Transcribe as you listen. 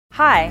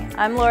Hi,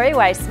 I'm Lori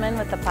Weissman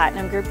with the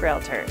Platinum Group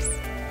Realtors.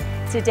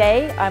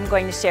 Today, I'm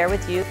going to share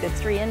with you the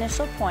 3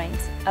 initial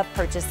points of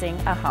purchasing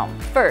a home.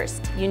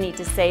 First, you need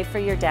to save for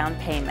your down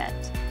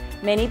payment.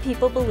 Many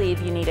people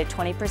believe you need a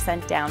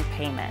 20% down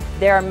payment.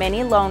 There are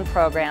many loan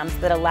programs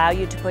that allow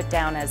you to put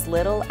down as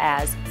little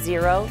as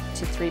 0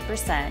 to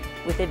 3%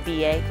 with a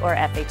VA or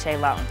FHA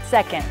loan.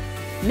 Second,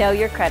 know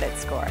your credit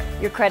score.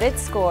 Your credit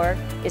score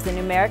is a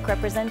numeric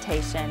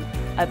representation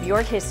of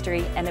your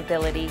history and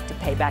ability to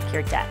pay back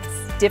your debts.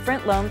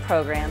 Different loan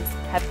programs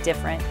have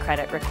different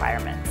credit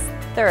requirements.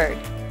 Third,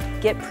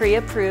 get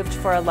pre-approved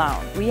for a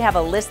loan. We have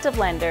a list of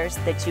lenders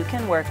that you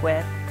can work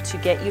with to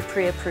get you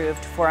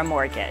pre-approved for a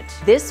mortgage.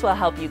 This will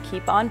help you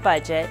keep on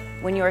budget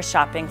when you are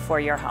shopping for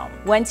your home.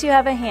 Once you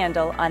have a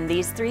handle on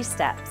these 3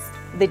 steps,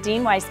 the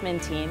Dean Weissman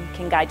team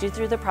can guide you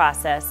through the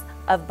process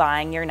of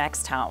buying your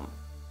next home.